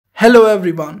Hello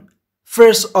everyone.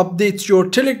 First update your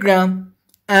Telegram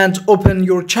and open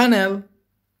your channel.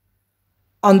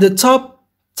 On the top,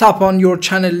 tap on your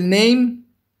channel name.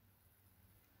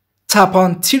 Tap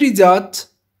on three dot.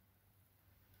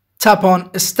 Tap on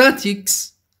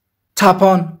statics. Tap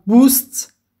on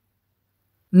boosts.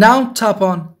 Now tap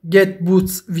on get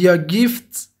boosts via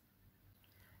gifts.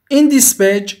 In this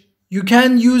page, you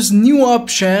can use new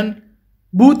option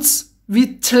boosts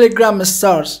with Telegram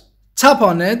stars. Tap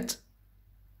on it.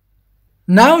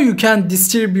 Now you can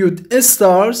distribute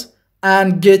stars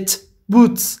and get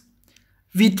boots.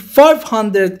 With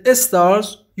 500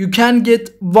 stars, you can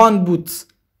get 1 boot.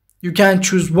 You can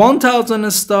choose 1000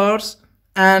 stars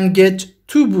and get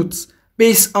 2 boots.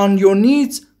 Based on your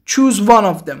needs, choose one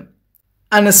of them.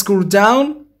 And scroll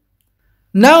down.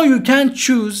 Now you can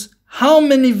choose how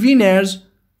many winners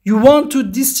you want to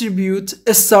distribute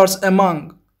stars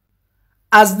among.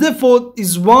 As default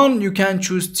is 1, you can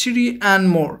choose 3 and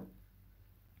more.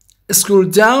 Scroll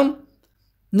down.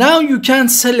 Now you can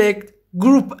select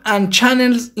group and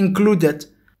channels included.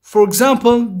 For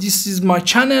example, this is my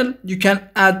channel. You can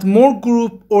add more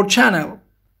group or channel.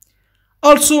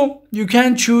 Also, you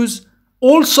can choose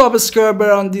all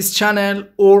subscribers on this channel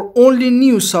or only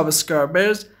new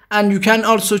subscribers, and you can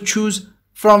also choose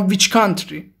from which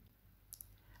country.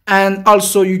 And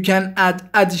also you can add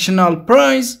additional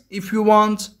prize if you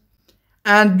want,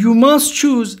 and you must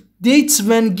choose dates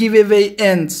when giveaway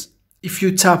ends. If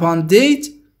you tap on date,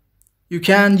 you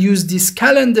can use this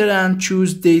calendar and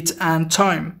choose date and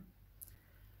time.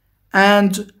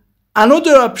 And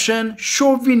another option,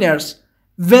 show winners.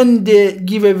 When the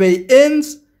giveaway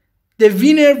ends, the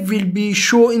winner will be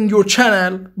shown in your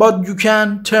channel, but you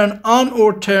can turn on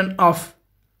or turn off.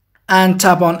 And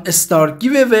tap on start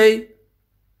giveaway.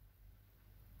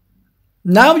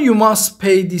 Now you must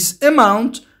pay this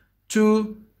amount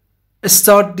to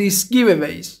start these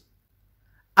giveaways.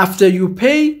 After you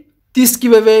pay, these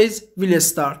giveaways will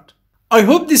start. I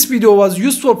hope this video was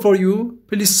useful for you.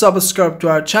 Please subscribe to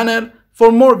our channel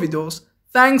for more videos.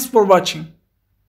 Thanks for watching.